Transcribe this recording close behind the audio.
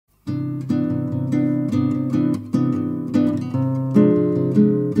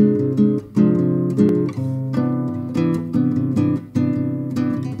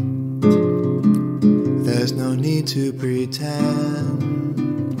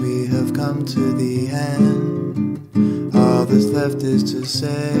come to the end. All that's left is to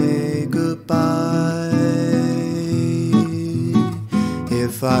say goodbye.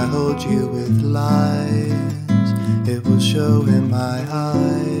 If I hold you with lies, it will show in my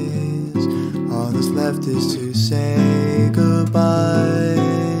eyes. All that's left is to say goodbye.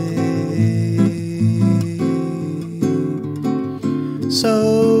 So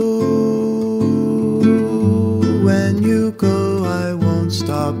when you go, I won't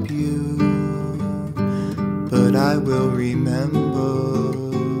stop you, but I will remember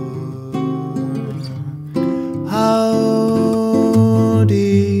how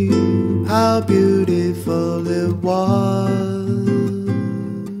deep, how beautiful it was.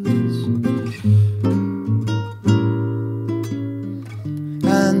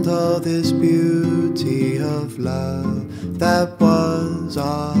 And all this beauty of love that was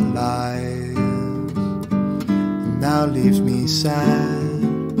our lives now leaves me sad.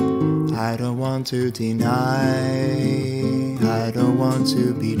 I don't want to deny, I don't want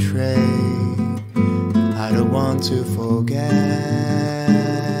to betray, I don't want to forget,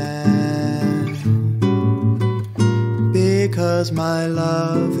 because my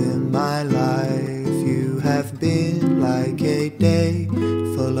love in my life, you have been like a day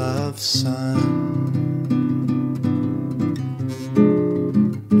full of sun,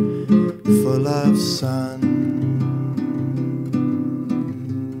 full of sun.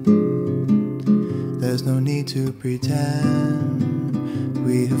 There's no need to pretend,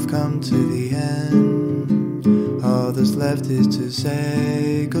 we have come to the end. All that's left is to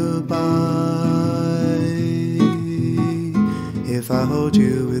say goodbye. If I hold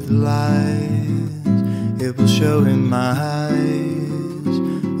you with lies, it will show in my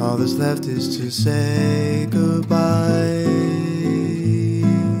eyes. All that's left is to say goodbye.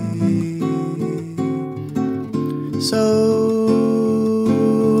 So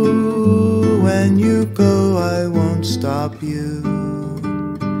when you go, I won't stop you,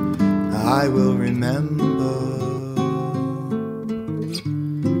 I will remember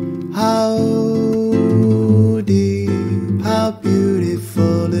how deep, how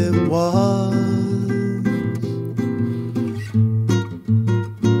beautiful it was.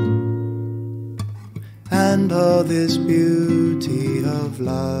 And all this beauty of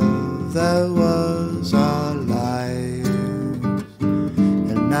love that was our life,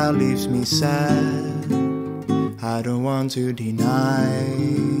 and now leaves me sad. I don't want to deny,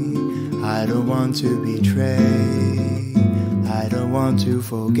 I don't want to betray, I don't want to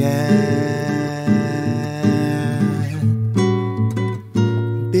forget,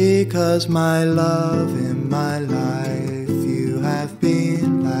 because my love in my life, you have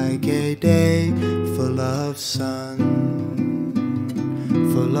been like a day full of sun,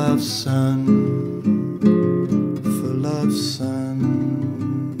 full of sun, full of sun.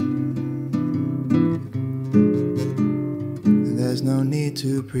 There's no need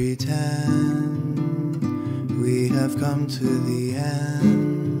to pretend, we have come to the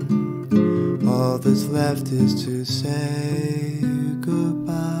end. All that's left is to say goodbye.